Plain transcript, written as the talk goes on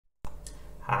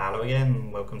Hello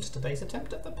again, welcome to today's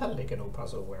attempt at the polygonal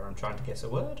puzzle where I'm trying to guess a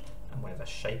word and where the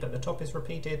shape at the top is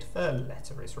repeated, the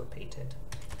letter is repeated.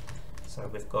 So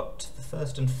we've got the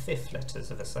first and fifth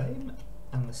letters are the same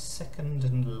and the second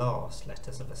and last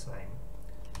letters are the same.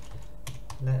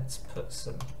 Let's put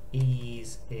some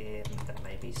E's in and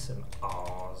maybe some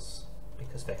R's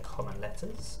because they're common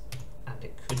letters and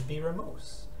it could be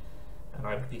remorse. And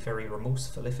I would be very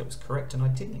remorseful if it was correct and I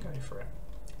didn't go for it.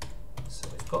 So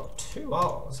we've got two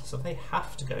R's, so they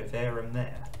have to go there and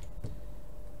there.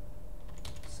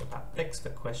 So that begs the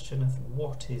question of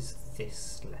what is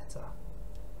this letter?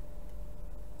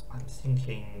 I'm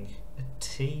thinking a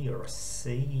T or a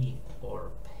C or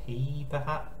a P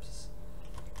perhaps.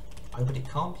 Oh, but it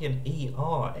can't be an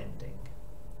ER ending.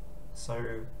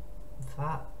 So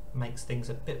that makes things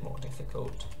a bit more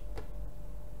difficult.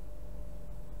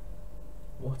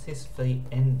 What is the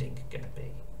ending going to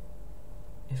be?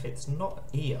 If it's not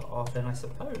ER, then I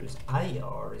suppose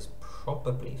AR is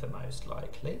probably the most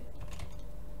likely,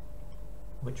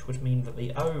 which would mean that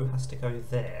the O has to go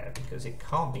there because it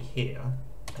can't be here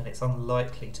and it's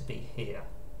unlikely to be here,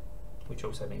 which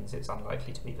also means it's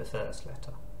unlikely to be the first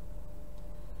letter.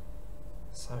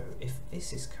 So if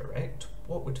this is correct,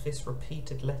 what would this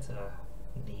repeated letter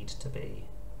need to be?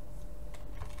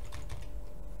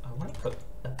 I want to put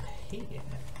a P in it.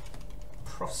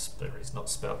 Prosper is not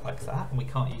spelled like that, and we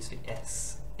can't use the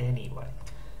S anyway.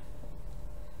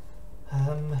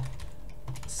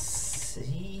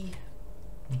 C?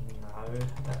 No, how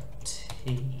about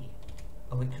T?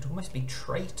 Oh, it could almost be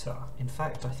traitor. In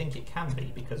fact, I think it can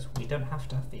be, because we don't have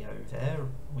to have the O there.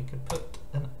 We could put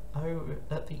an O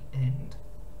at the end.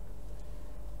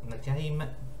 And the game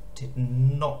did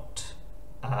not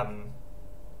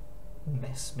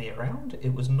mess me around.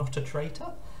 It was not a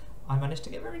traitor. I managed to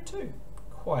get there in two.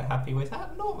 Quite happy with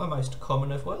that. Not the most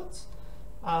common of words,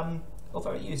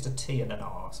 although it used a T and an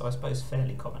R, so I suppose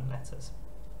fairly common letters.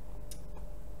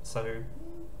 So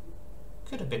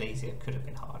could have been easier, could have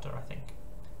been harder, I think.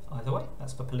 Either way,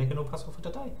 that's the polygonal puzzle for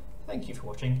today. Thank you for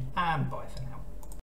watching, and bye for now.